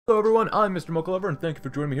Hello everyone, I'm Mr. Mocha Lover, and thank you for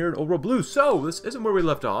joining me here in Old World Blue. So, this isn't where we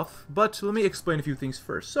left off, but let me explain a few things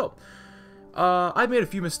first. So, I've made a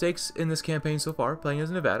few mistakes in this campaign so far, playing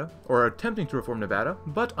as Nevada, or attempting to reform Nevada,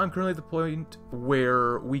 but I'm currently at the point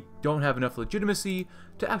where we don't have enough legitimacy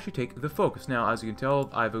to actually take the focus. Now, as you can tell,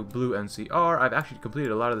 I have a blue NCR, I've actually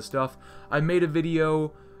completed a lot of the stuff. I made a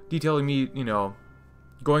video detailing me, you know,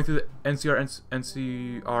 going through the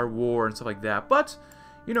NCR war and stuff like that, but,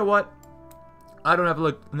 you know what? I don't have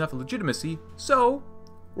enough legitimacy, so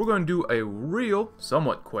we're going to do a real,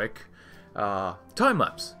 somewhat quick,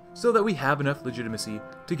 time-lapse, so that we have enough legitimacy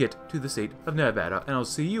to get to the state of Nevada, and I'll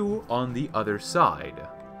see you on the other side.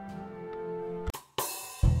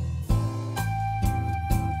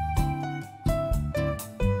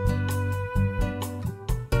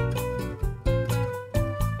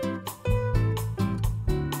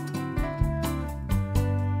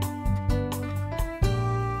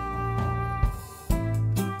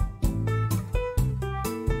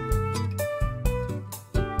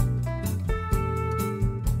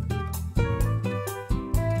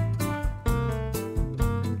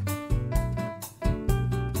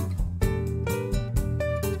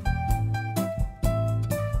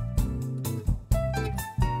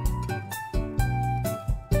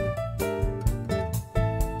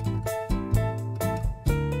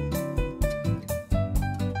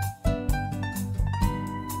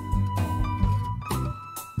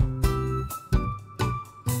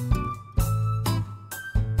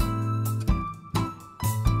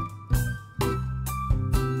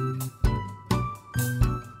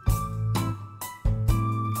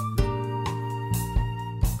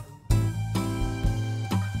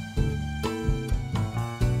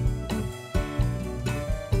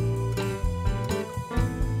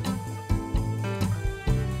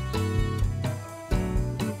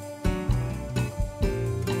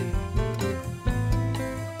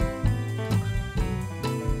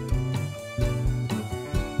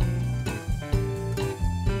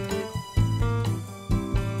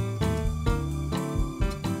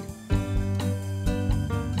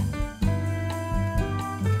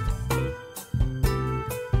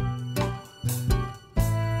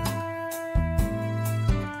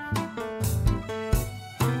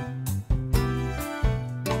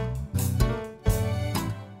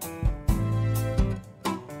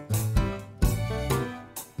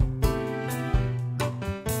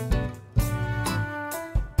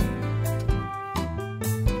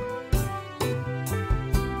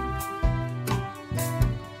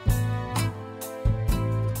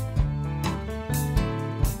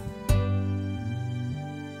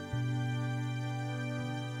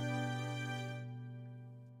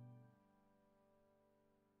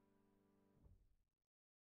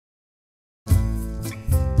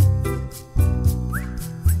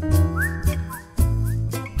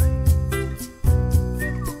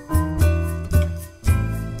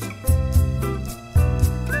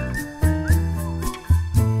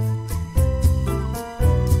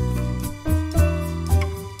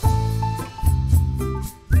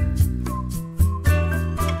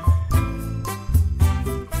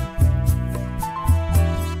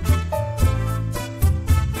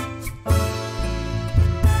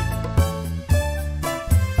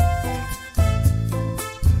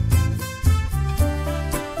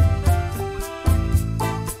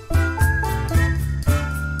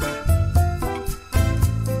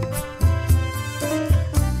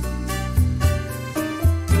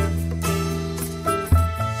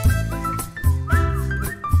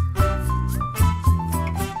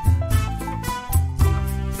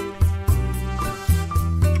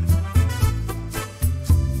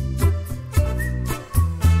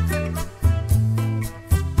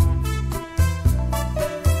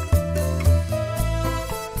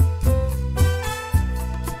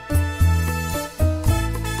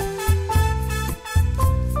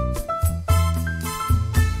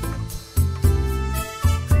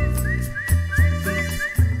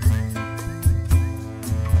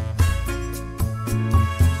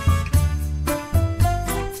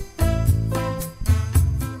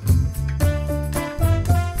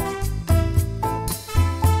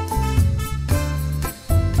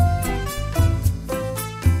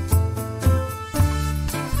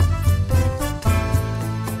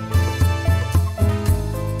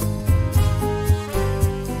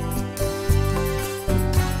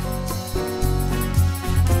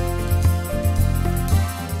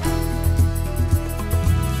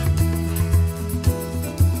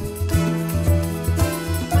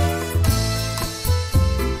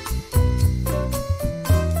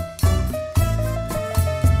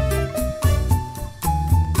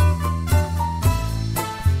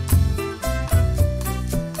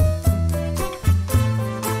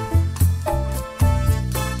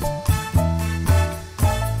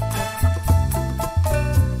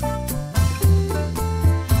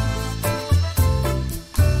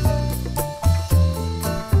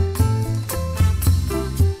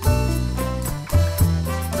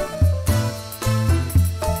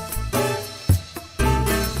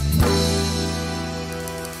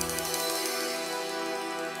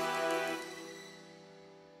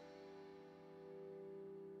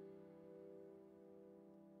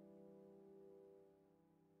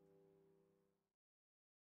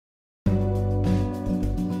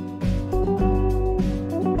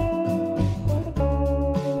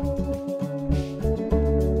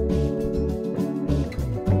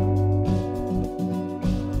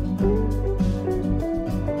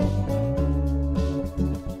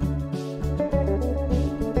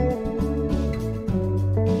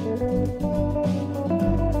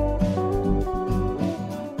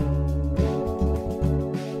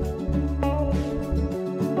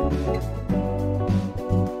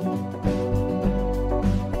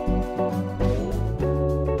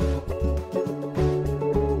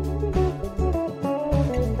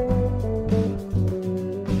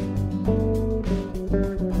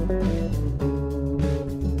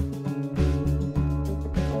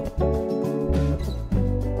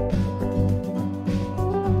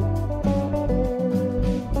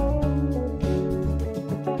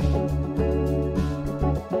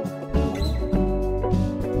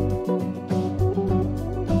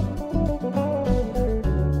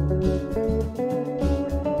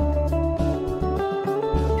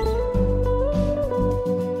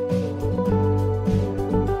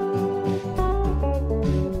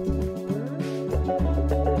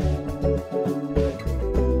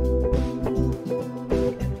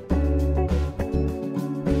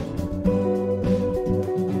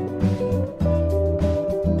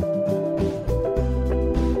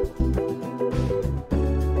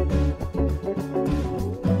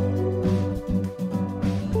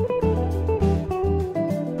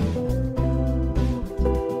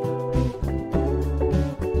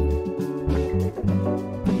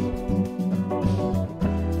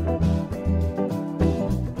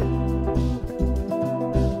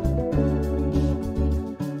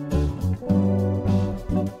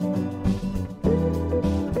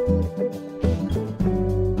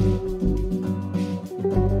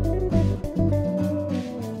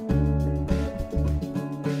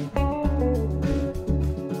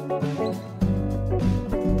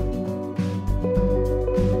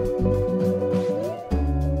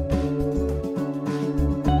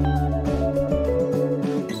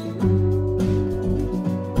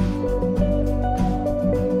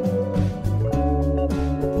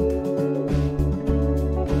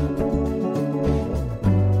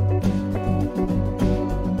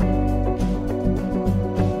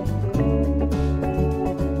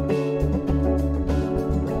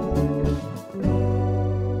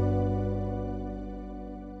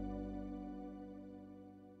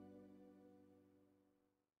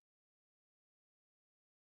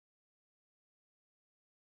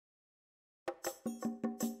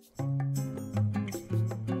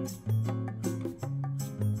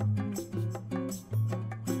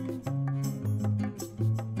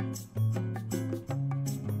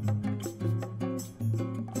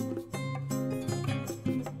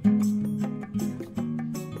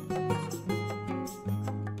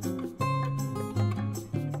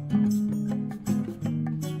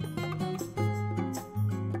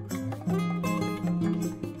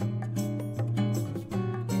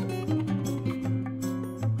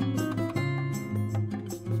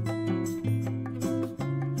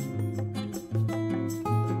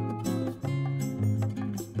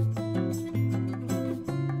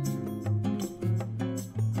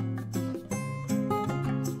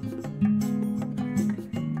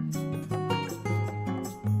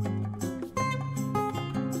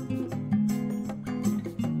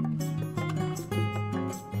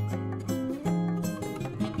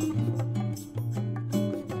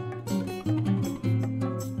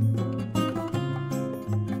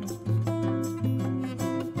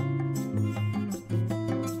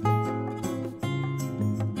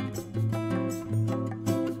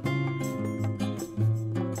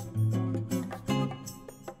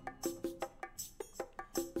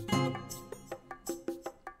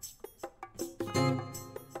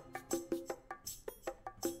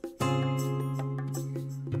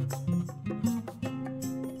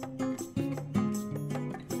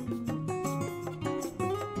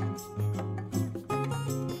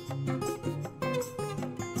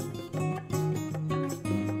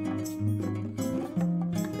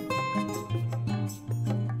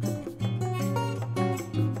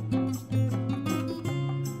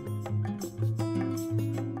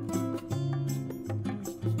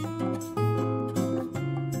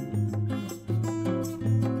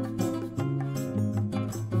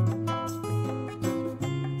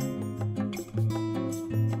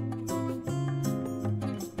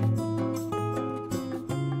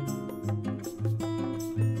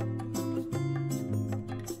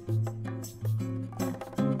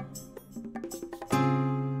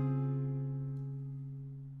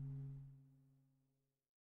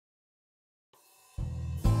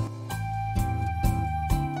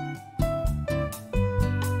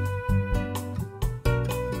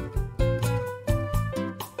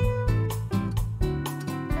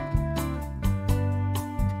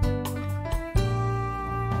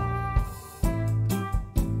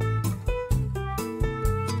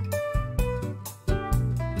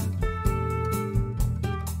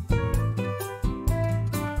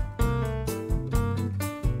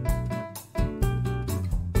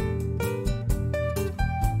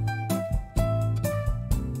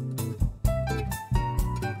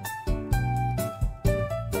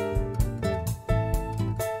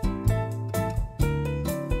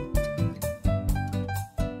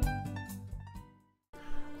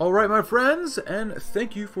 Alright, my friends, and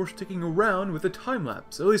thank you for sticking around with the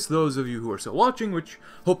time-lapse. At least those of you who are still watching, which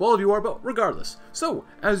hope all of you are, but regardless. So,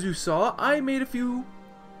 as you saw, I made a few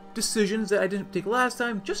decisions that I didn't take last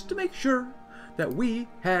time, just to make sure that we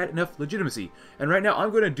had enough legitimacy. And right now, I'm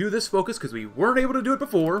going to do this focus, because we weren't able to do it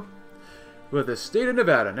before, with the state of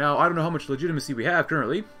Nevada. Now, I don't know how much legitimacy we have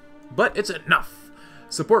currently, but it's enough.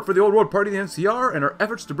 Support for the Old World Party, the NCR, and our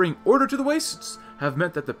efforts to bring order to the wastes have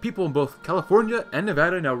meant that the people in both California and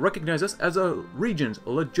Nevada now recognize us as a region's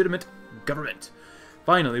legitimate government.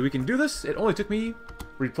 Finally, we can do this. It only took me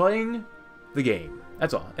replaying the game.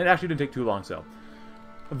 That's all. It actually didn't take too long, so.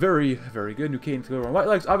 Very, very good. New Canadian Clear on White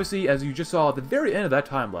Legs. Obviously, as you just saw at the very end of that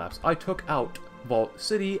time lapse, I took out Vault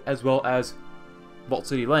City as well as Vault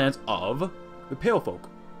City lands of the Pale Folk.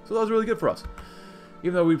 So that was really good for us.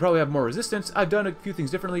 Even though we probably have more resistance, I've done a few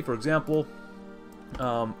things differently. For example,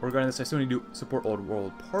 regarding this, I still need to support Old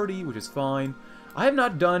World Party, which is fine. I have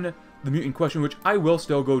not done the mutant question, which I will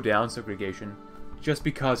still go down segregation, just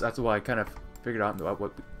because that's what I kind of figured out.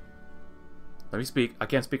 What? Let me speak. I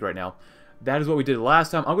can't speak right now. That is what we did last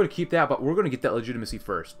time. I'm going to keep that, but we're going to get that legitimacy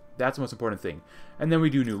first. That's the most important thing. And then we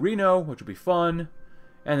do New Reno, which will be fun.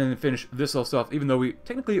 And then finish this all stuff, even though we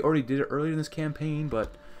technically already did it earlier in this campaign,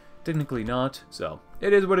 but technically not. So,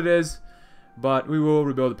 it is what it is. But we will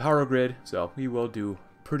rebuild the power grid, so we will do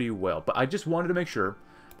pretty well. But I just wanted to make sure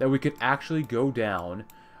that we could actually go down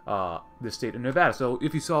the state of Nevada. So,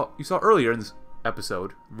 if you saw earlier in this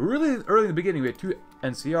episode, really early in the beginning, we had 2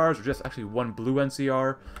 NCRs, or just actually 1 blue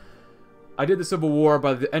NCR. I did the Civil War.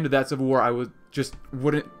 By the end of that Civil War, I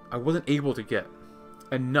wasn't able to get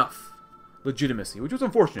enough legitimacy, which was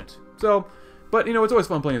unfortunate. So, but you know, it's always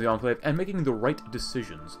fun playing with the Enclave and making the right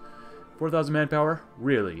decisions. 4,000 manpower,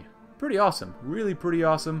 really pretty awesome. Really pretty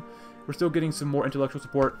awesome. We're still getting some more intellectual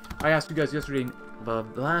support. I asked you guys yesterday in the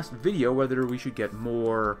last video whether we should get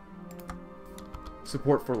more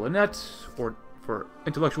support for Lynette or for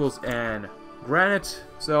intellectuals and Granite.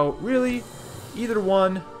 So really, either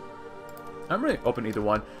one. I'm really open to either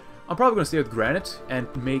one. I'm probably going to stay with Granite and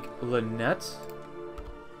make Lynette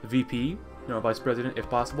VP, you know, Vice President if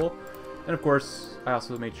possible. And of course, I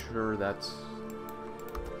also made sure that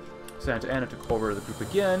Santa Ana took over the group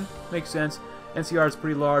again. Makes sense. NCR is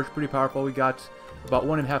pretty large, pretty powerful. We got about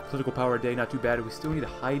 1.5 political power a day, not too bad. We still need to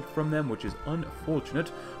hide from them, which is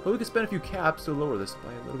unfortunate. But we could spend a few caps to lower this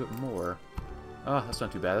by a little bit more. Ah, that's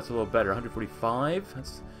not too bad. That's a little better. 145.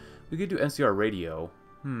 We could do NCR radio.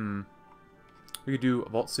 We could do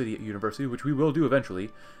Vault City University, which we will do eventually.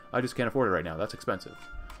 I just can't afford it right now. That's expensive.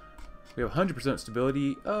 We have 100%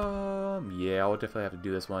 stability. Yeah, I'll definitely have to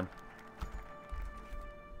do this one.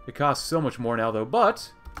 It costs so much more now, though.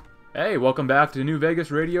 But, hey, welcome back to New Vegas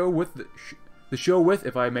Radio with the show with,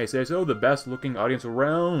 if I may say so, the best-looking audience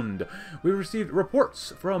around. We received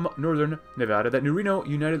reports from Northern Nevada that New Reno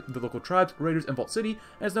united the local tribes, raiders, and Vault City,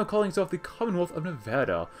 and is now calling itself the Commonwealth of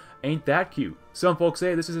Nevada. Ain't that cute? Some folks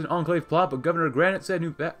say this is an enclave plot, but Governor Granite said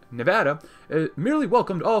Nevada merely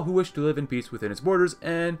welcomed all who wish to live in peace within its borders,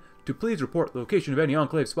 and to please report the location of any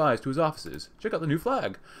enclave spies to his offices. Check out the new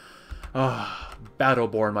flag. Ah,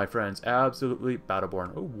 Battleborn, my friends. Absolutely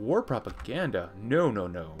Battleborn. Oh, war propaganda. No, no,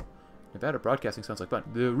 no. Nevada broadcasting sounds like fun.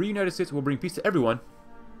 The reunited states will bring peace to everyone.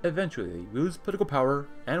 Eventually, we lose political power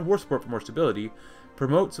and war support for more stability.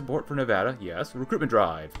 Promote support for Nevada. Yes. Recruitment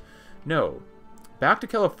drive. No. Back to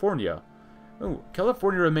California. Oh,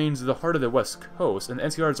 California remains the heart of the West Coast, and the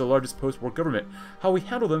NCR is the largest post-war government. How we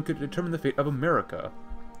handle them could determine the fate of America.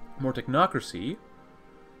 More technocracy.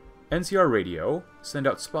 NCR radio. Send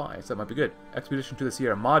out spies. That might be good. Expedition to the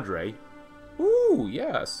Sierra Madre. Ooh,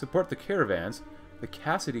 yes. Support the caravans. The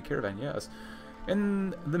Cassidy caravan, yes.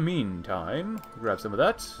 In the meantime, grab some of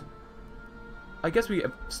that. I guess we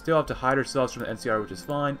still have to hide ourselves from the NCR, which is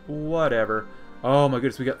fine. Whatever. Oh my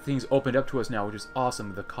goodness, we got things opened up to us now, which is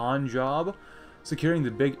awesome. The con job. Securing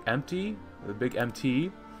the big empty. The big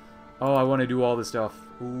MT. Oh, I want to do all this stuff.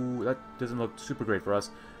 Ooh, that doesn't look super great for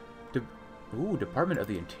us. Ooh, Department of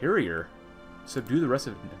the Interior. Subdue the rest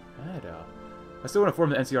of Nevada. I still want to form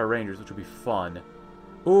the NCR Rangers, which will be fun.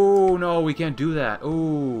 Oh, no, we can't do that.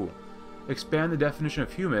 Oh. Expand the definition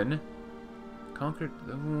of human. Conquer...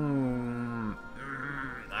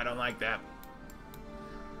 I don't like that.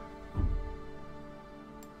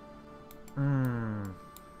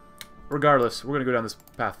 Regardless, we're going to go down this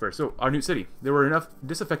path first. So, our new city. There were enough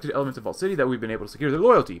disaffected elements of Vault City that we've been able to secure their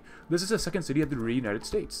loyalty. This is the second city of the reunited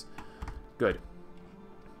states. Good.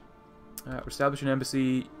 Establish an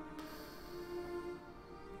embassy.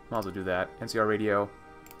 Might as well do that. NCR radio.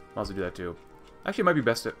 Might as well do that too. Actually, it might be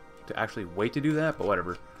best to actually wait to do that, but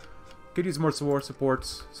whatever. Could use more SWAR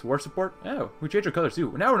supports. SWAR support? Oh, we changed our colors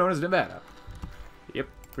too. Now we're known as Nevada. Yep.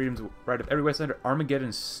 Freedom's right of every Westlander.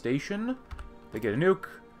 Armageddon Station. They get a nuke.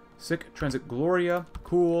 Sick Transit Gloria.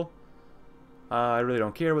 Cool. I really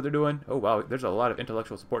don't care what they're doing. Oh, wow. There's a lot of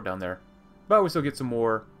intellectual support down there. But we still get some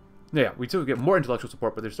more... Yeah, we still get more intellectual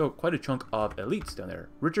support, but there's still quite a chunk of elites down there.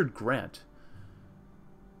 Richard Grant.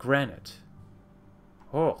 Granite.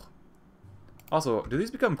 Oh. Also, do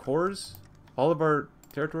these become cores? All of our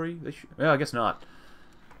territory? Yeah, I guess not.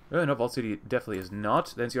 No, Vault City definitely is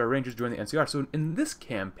not. The NCR Rangers join the NCR. So in this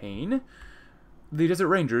campaign, the Desert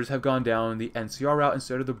Rangers have gone down the NCR route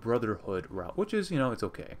instead of the Brotherhood route, which is, you know, it's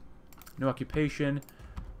okay. No occupation.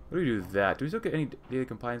 What do we do with that? Do we still get any daily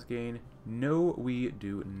compliance gain? No, we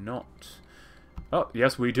do not. Oh,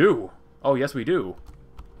 yes, we do. Oh, yes, we do.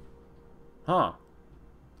 Huh.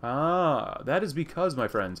 Ah, that is because, my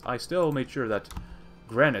friends, I still made sure that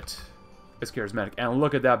Granite is charismatic. And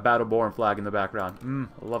look at that Battleborn flag in the background.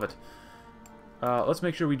 Love it. Let's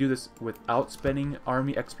make sure we do this without spending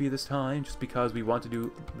Army XP this time, just because we want to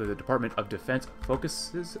do the Department of Defense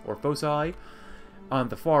focuses, or foci, on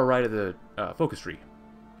the far right of the focus tree.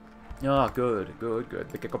 Ah, good, good, good.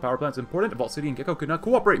 The Gecko power plant is important. Vault City and Gecko could not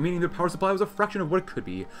cooperate, meaning their power supply was a fraction of what it could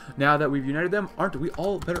be. Now that we've united them, aren't we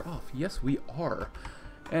all better off? Yes, we are.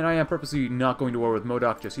 And I am purposely not going to war with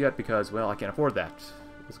MODOK just yet because, well, I can't afford that.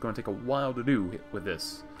 It's going to take a while to do with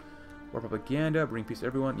this. War propaganda, bring peace to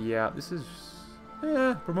everyone. Yeah, this is...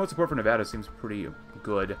 promote support for Nevada seems pretty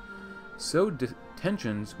good. So,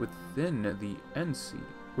 tensions within the NC...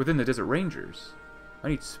 Within the Desert Rangers. I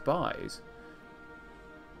need spies.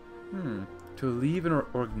 To leave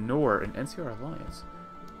or ignore an NCR alliance.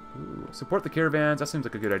 Ooh, support the caravans. That seems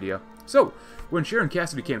like a good idea. So, when Sharon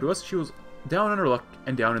Cassidy came to us, she was down on her luck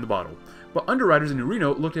and down in the bottle. But underwriters in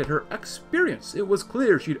Reno looked at her experience. It was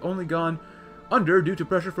clear she'd only gone under due to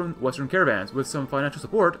pressure from Western caravans. With some financial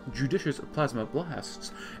support, judicious plasma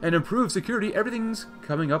blasts, and improved security, everything's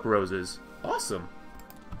coming up roses. Awesome.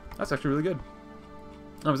 That's actually really good.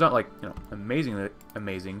 It's not like, you know, amazingly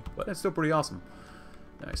amazing, but it's still pretty awesome.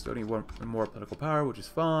 I still need one more political power, which is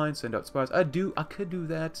fine. Send out spies. I could do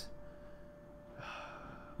that.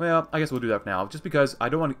 Well, I guess we'll do that now, just because I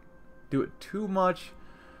don't want to do it too much.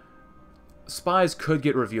 Spies could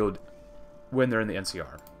get revealed when they're in the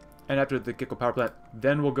NCR. And after the Gecko power plant,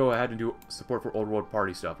 then we'll go ahead and do support for Old World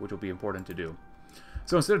Party stuff, which will be important to do.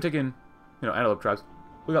 So instead of taking, you know, Antelope Tribes,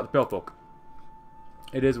 we got the Pale Folk.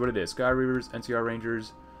 It is what it is. Sky Reavers, NCR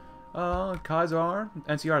Rangers, Kaiser.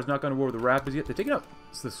 NCR is not going to war with the Rapids yet. They're taking out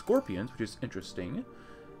the Scorpions, which is interesting.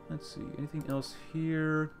 Let's see, anything else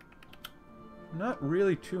here? Not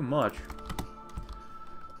really too much.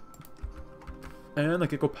 And the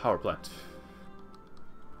Gecko power plant.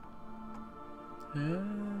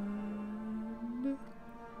 And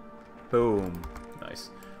boom. Nice.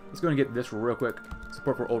 Let's go and get this real quick.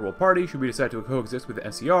 Support for Old World Party. Should we decide to coexist with the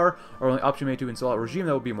NCR, our only option may be to install a regime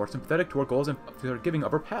that will be more sympathetic to our goals and forgiving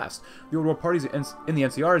of our past. The Old World Party in the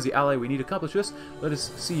NCR is the ally we need to accomplish this. Let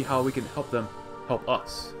us see how we can help them help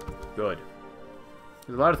us. Good.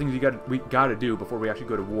 There's a lot of things we gotta do before we actually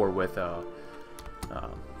go to war with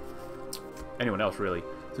anyone else, really.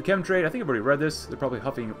 So Chemtrade, I think I've already read this. They're probably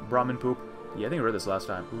huffing Brahmin poop. Yeah, I think I read this last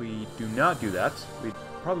time. We do not do that. We're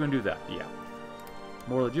probably gonna do that. Yeah.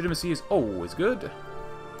 More legitimacy is always good.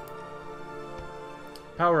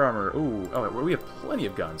 Power armor. Ooh. Oh, we have plenty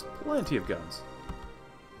of guns. Plenty of guns.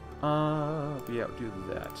 Yeah, do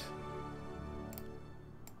that.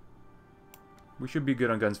 We should be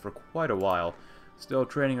good on guns for quite a while. Still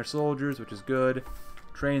training our soldiers, which is good.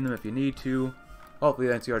 Train them if you need to. Hopefully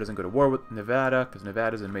the NCR doesn't go to war with Nevada, because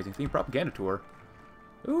Nevada's an amazing thing. Propaganda tour.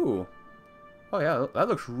 Ooh. Oh yeah, that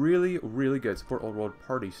looks really, really good. Support Old World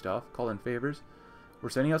Party stuff. Call in favors. We're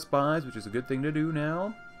sending out spies, which is a good thing to do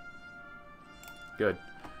now. Good.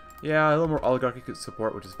 Yeah, a little more oligarchy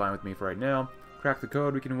support, which is fine with me for right now. Crack the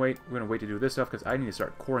code, we can wait. We're going to wait to do this stuff, because I need to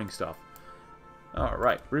start coring stuff.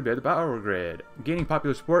 Alright, rebuild the power grid. Gaining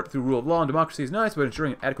popular support through rule of law and democracy is nice, but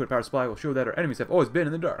ensuring an adequate power supply will show that our enemies have always been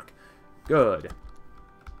in the dark. Good.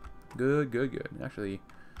 Good, good, good. Actually,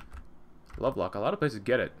 Lovelock, a lot of places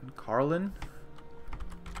get it. Carlin.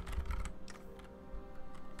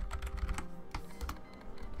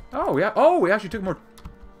 Oh, yeah. Oh, we actually took more.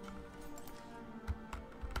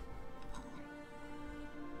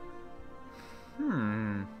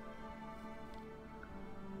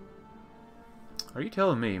 Are you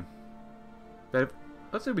telling me that if,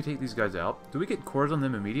 let's say we take these guys out, do we get cores on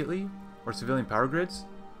them immediately? Or civilian power grids?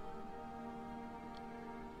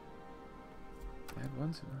 Add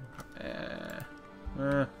one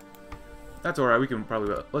civilian. That's alright, we can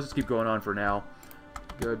probably, let's just keep going on for now.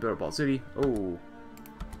 Good. Build up Vault City. Oh.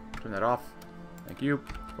 Turn that off. Thank you.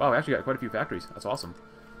 Wow, we actually got quite a few factories. That's awesome.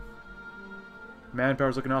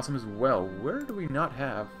 Manpower's looking awesome as well. Where do we not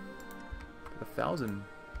have 1,000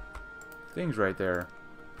 things right there?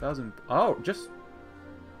 1,000... Oh, just...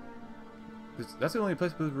 That's the only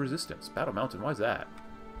place with resistance. Battle Mountain, why is that?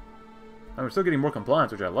 I mean, we're still getting more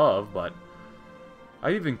compliance, which I love, but...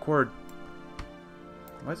 I even cored...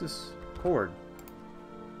 Why is this cored?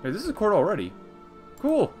 Hey, this is a cored already.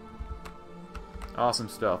 Cool! Awesome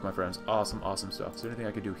stuff, my friends. Awesome, awesome stuff. Is there anything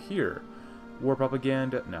I could do here? War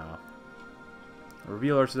propaganda? Nah.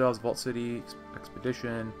 Reveal ourselves, Vault City,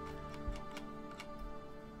 expedition.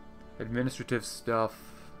 Administrative stuff.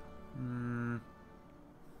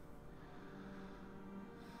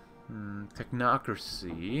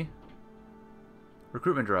 Technocracy.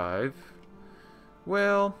 Recruitment drive.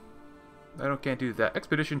 Well, can't do that.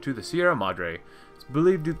 Expedition to the Sierra Madre. It's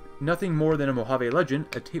believed to be nothing more than a Mojave legend,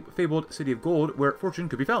 a fabled city of gold where fortune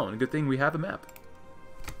could be found. Good thing we have a map.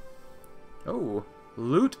 Oh,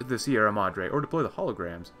 loot the Sierra Madre or deploy the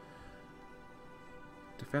holograms.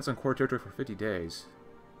 Defense on core territory for 50 days.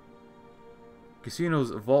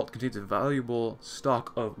 Casino's vault contains a valuable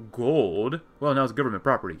stock of gold. Well, now it's government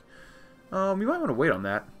property. We might want to wait on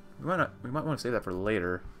that. We might want to save that for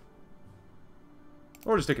later.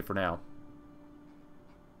 Or just take it for now.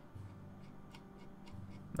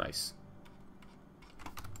 Nice.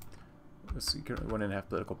 Let's see, currently 1.5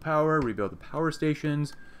 political power. Rebuild the power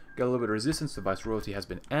stations. Got a little bit of resistance. The Viceroyalty has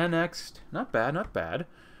been annexed. Not bad, not bad.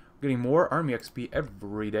 Getting more army XP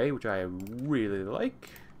every day, which I really like.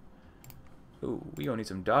 Ooh, we gonna need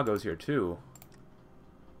some doggos here too.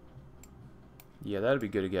 Yeah, that'd be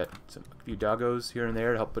good to get a few doggos here and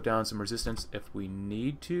there to help put down some resistance if we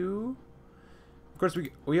need to. Of course,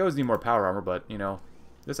 we always need more power armor, but you know,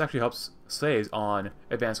 this actually helps saves on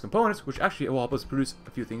advanced components, which actually will help us produce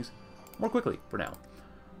a few things more quickly for now.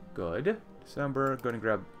 Good. December, go ahead and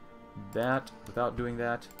grab that without doing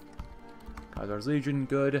that. Khazar's Legion,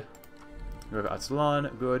 good. We have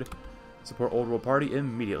Atsalan, good. Support Old World Party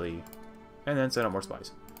immediately. And then send out more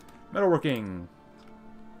spies. Metalworking.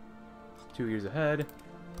 2 years ahead.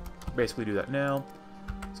 Basically do that now.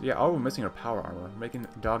 So yeah, all we're missing are power armor. Making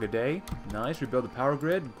dog a day. Nice. Rebuild the power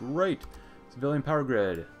grid. Great. Civilian power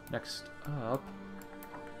grid. Next up.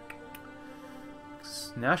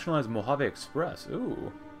 Nationalize Mojave Express.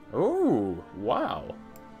 Ooh. Ooh. Wow.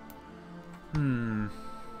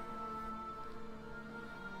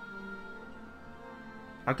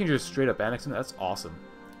 I can just straight up annex them. That's awesome.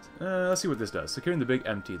 Let's see what this does. Securing the Big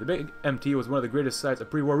MT. The Big MT was one of the greatest sites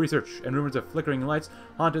of pre-war research, and rumors of flickering lights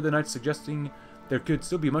haunted the night, suggesting there could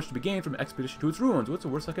still be much to be gained from an expedition to its ruins. What's the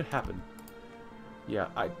worst that could happen? Yeah,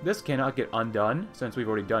 this cannot get undone, since we've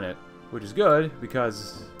already done it, which is good,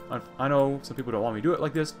 because I know some people don't want me to do it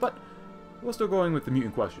like this, but we're still going with the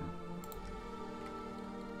mutant question.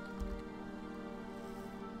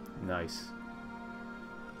 Nice.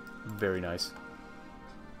 Very nice.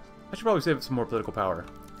 I should probably save some more political power.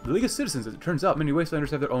 The League of Citizens, as it turns out, many wastelanders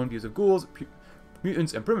have their own views of ghouls,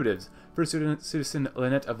 mutants, and primitives. First citizen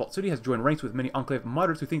Lynette of Vault City has joined ranks with many Enclave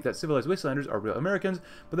moderates who think that civilized wastelanders are real Americans,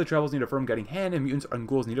 but the travels need a firm guiding hand, and mutants and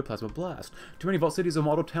ghouls need a plasma blast. Too many Vault City is a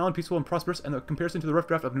model town, peaceful and prosperous, and the comparison to the rough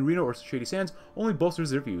draft of New Reno or Shady Sands only bolsters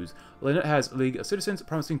their views. Lynette has League of Citizens,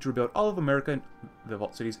 promising to rebuild all of America in the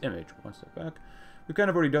Vault City's image. One step back. We've kind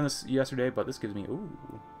of already done this yesterday, but this gives me...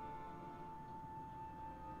 Ooh.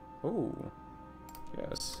 Ooh.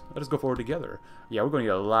 Yes. Let us go forward together. Yeah, we're going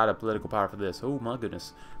to need a lot of political power for this. Oh my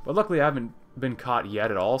goodness. But luckily I haven't been caught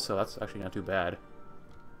yet at all, so that's actually not too bad.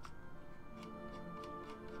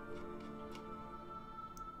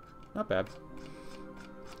 Not bad.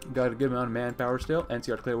 Got a good amount of manpower still.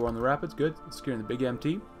 NCR declared war on the Rapids. Good. Securing the Big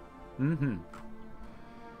MT.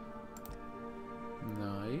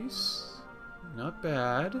 Nice. Not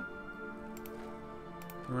bad.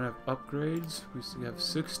 We want to have upgrades. We have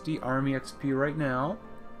 60 Army XP right now.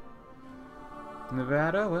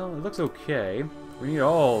 Nevada, well, it looks okay. We need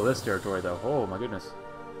all this territory, though. Oh, my goodness.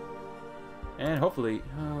 And hopefully...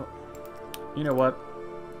 you know what?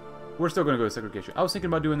 We're still going to go to segregation. I was thinking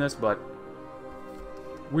about doing this, but...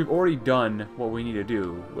 we've already done what we need to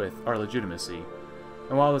do with our legitimacy.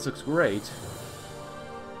 And while this looks great...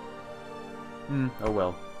 oh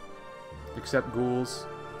well. Accept ghouls.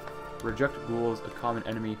 Reject ghouls, a common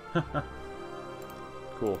enemy.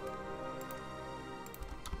 Cool.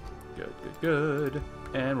 Good, good, good.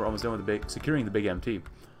 And we're almost done with securing the Big MT.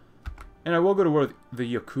 And I will go to war with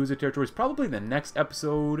the Yakuza territories probably in the next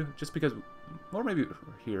episode, just because, or maybe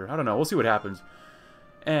here. I don't know. We'll see what happens.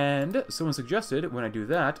 And someone suggested when I do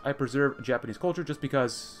that, I preserve Japanese culture just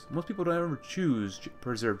because most people don't ever choose to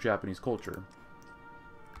preserve Japanese culture.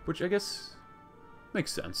 Which I guess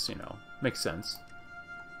makes sense, you know. Makes sense.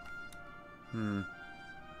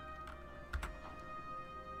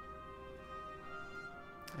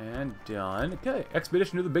 And done. Okay,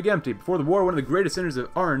 expedition to the Big Empty. Before the war, one of the greatest centers of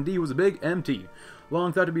R&D was the Big Empty.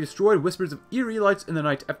 Long thought to be destroyed, whispers of eerie lights in the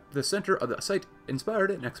night at the center of the site inspired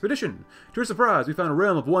an expedition. To our surprise, we found a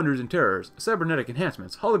realm of wonders and terrors, cybernetic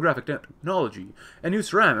enhancements, holographic technology, and new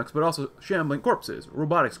ceramics, but also shambling corpses,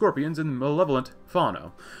 robotic scorpions, and malevolent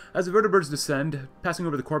fauna. As the vertebrates descend, passing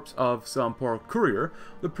over the corpse of some poor courier,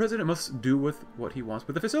 the president must do with what he wants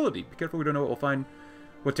with the facility. Be careful, we don't know what we'll find.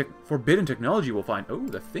 What forbidden technology we'll find. Oh,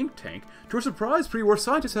 the think tank. To our surprise, pre-war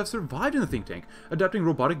scientists have survived in the think tank, adapting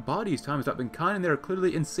robotic bodies. Time has not been kind, and they are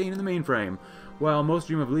clearly insane in the mainframe. While most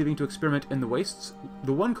dream of leaving to experiment in the wastes,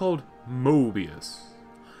 the one called Mobius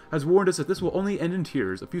has warned us that this will only end in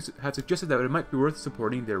tears. A few had suggested that it might be worth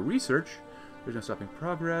supporting their research. There's no stopping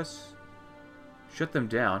progress. Shut them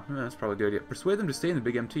down. That's probably a good idea. Persuade them to stay in the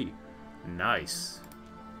Big MT. Nice.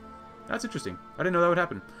 That's interesting. I didn't know that would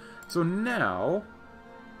happen. So now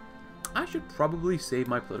I should probably save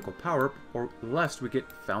my political power, or lest we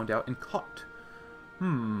get found out and caught.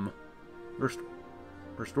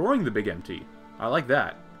 Restoring the Big MT. I like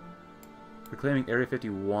that. Reclaiming Area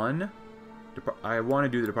 51. I want to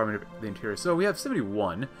do the Department of the Interior. So we have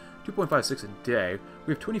 71. 2.56 a day.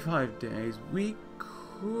 We have 25 days. We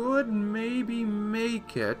could maybe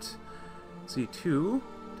make it. Let's see, 2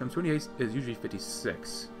 times 28 is usually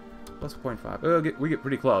 56. Plus 0.5. We get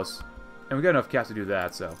pretty close. And we got enough cash to do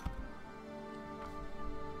that, so.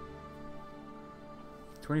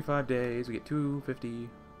 25 days, we get 250,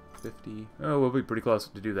 50. Oh, we'll be pretty close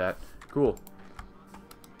to do that. Cool.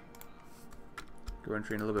 Go and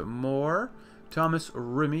train a little bit more. Thomas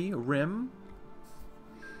Rim.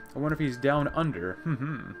 I wonder if he's down under.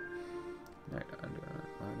 Night under.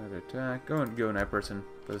 Another attack. Go night person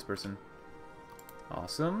for this person.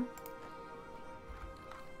 Awesome.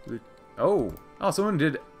 Oh, someone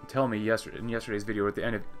did tell me in yesterday's video at the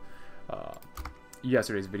end of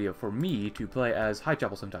yesterday's video for me to play as High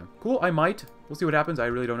Chapel sometime. Cool, I might. We'll see what happens. I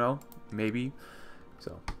really don't know. Maybe.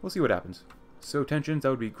 So, we'll see what happens. So, tensions,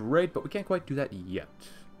 that would be great, but we can't quite do that yet.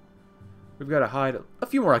 We've got to hide a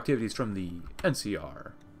few more activities from the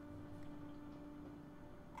NCR.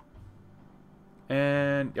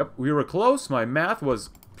 And, yep, we were close. My math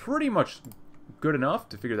was pretty much good enough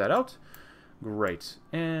to figure that out. Great.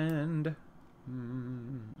 And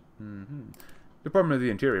Department of the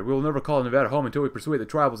Interior. We will never call Nevada home until we persuade the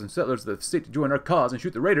tribals and settlers of the state to join our cause and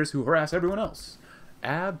shoot the raiders who harass everyone else.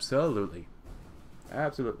 Absolutely.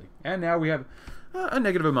 Absolutely. And now we have a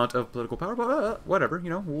negative amount of political power, but whatever, you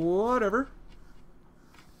know, whatever.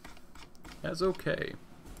 That's okay.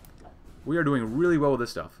 We are doing really well with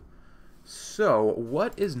this stuff. So,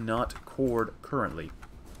 what is not cored currently?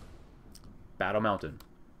 Battle Mountain.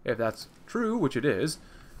 If that's true, which it is,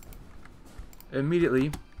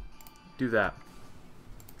 immediately do that.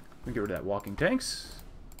 We can get rid of that walking tanks.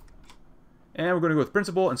 And we're going to go with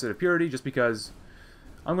Principle instead of Purity, just because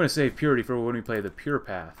I'm going to save Purity for when we play the Pure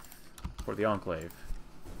Path for the Enclave.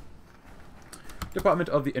 Department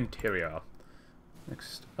of the Interior.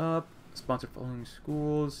 Next up, sponsor following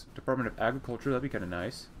schools. Department of Agriculture, that'd be kind of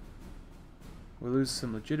nice. We'll lose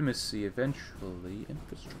some legitimacy eventually.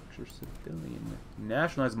 Infrastructure, civilian.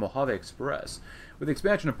 Nationalize the Mojave Express. With the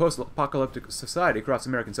expansion of post-apocalyptic society across the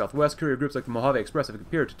American Southwest, courier groups like the Mojave Express have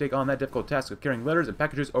appeared to take on that difficult task of carrying letters and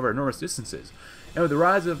packages over enormous distances. And with the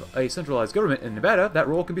rise of a centralized government in Nevada, that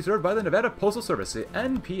role can be served by the Nevada Postal Service, the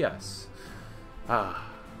NPS. Ah,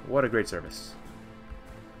 what a great service.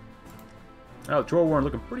 Oh, the Troll Warren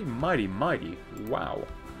looking pretty mighty. Wow.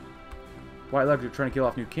 White Legs are trying to kill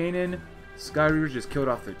off New Canaan. Sky Reavers just killed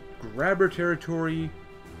off the Grabber territory.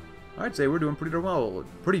 I'd say we're doing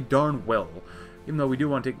pretty darn well. Even though we do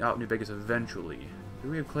want to take out New Vegas eventually. Do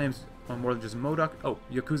we have claims on more than just Modoc? Oh,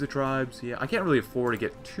 Yakuza tribes. Yeah, I can't really afford to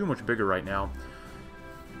get too much bigger right now,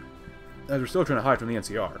 as we're still trying to hide from the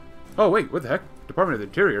NCR. Oh, wait, what the heck? Department of the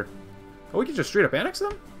Interior. Oh, we can just straight up annex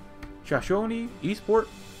them? Shoshone, Eastport.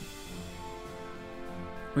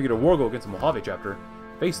 We get a war goal against the Mojave chapter.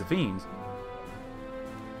 Face the fiends.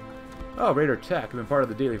 Oh, Raider attack have been part of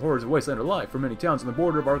the daily horrors of Wastelander life. For many towns on the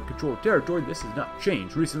border of our controlled territory, this has not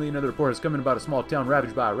changed. Recently, another report has come in about a small town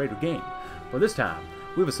ravaged by a Raider gang. But this time,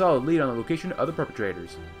 we have a solid lead on the location of the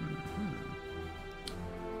perpetrators.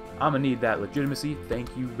 I'm gonna need that legitimacy.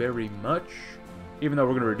 Thank you very much. Even though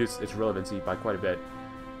we're gonna reduce its relevancy by quite a bit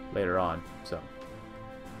later on. So,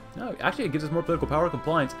 No, actually, it gives us more political power,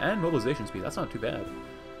 compliance, and mobilization speed. That's not too bad.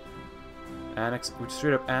 Annex. We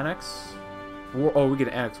straight up annex. War, oh, we get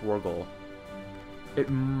an annex war goal. It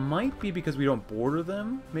might be because we don't border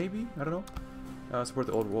them, maybe? I don't know. Support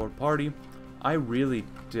the old world party. I really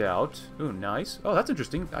doubt. Ooh, nice. Oh, that's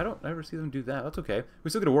interesting. I don't ever see them do that. That's okay. We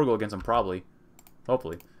still get a war goal against them, probably.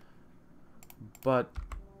 Hopefully. But,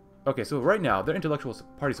 okay, so right now, their intellectual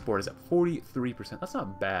party support is at 43%. That's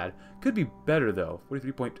not bad. Could be better, though.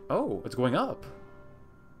 43 Oh, it's going up.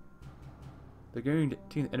 They're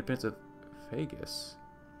guaranteeing the independence of Vegas.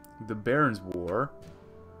 The Barons' War.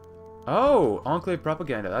 Oh, Enclave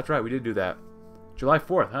propaganda. That's right, we did do that. July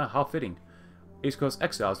 4th, huh? How fitting. East Coast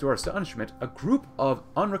exiles, to our astonishment, a group of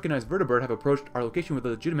unrecognized vertebrate have approached our location with a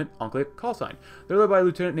legitimate Enclave call sign. They're led by a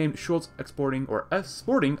lieutenant named Schultz, escorting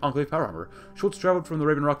Enclave power armor. Schultz traveled from the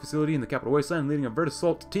Raven Rock facility in the capital wasteland, leading a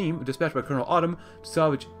Vertisalt team dispatched by Colonel Autumn to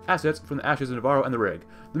salvage assets from the ashes of Navarro and the rig.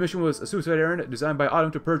 The mission was a suicide errand designed by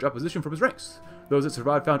Autumn to purge opposition from his ranks. Those that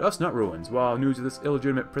survived found us, not ruins. While news of this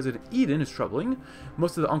illegitimate President Eden is troubling,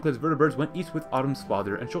 most of the Enclave's vertebrates went east with Autumn's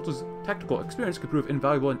father, and Schultz's tactical experience could prove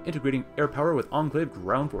invaluable in integrating air power with Enclave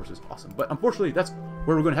ground forces. Awesome. But unfortunately, that's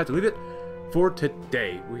where we're going to have to leave it for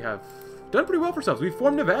today. We have done pretty well for ourselves. We've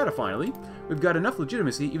formed Nevada, finally. We've got enough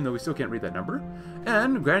legitimacy, even though we still can't read that number.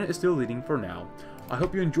 And Granite is still leading for now. I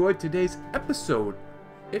hope you enjoyed today's episode.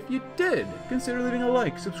 If you did, consider leaving a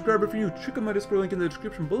like, subscribe if you're new, check out my Discord link in the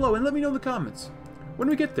description below, and let me know in the comments. When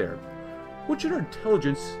we get there, what should our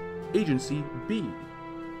intelligence agency be?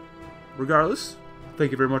 Regardless,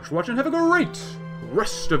 thank you very much for watching, have a great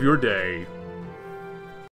rest of your day.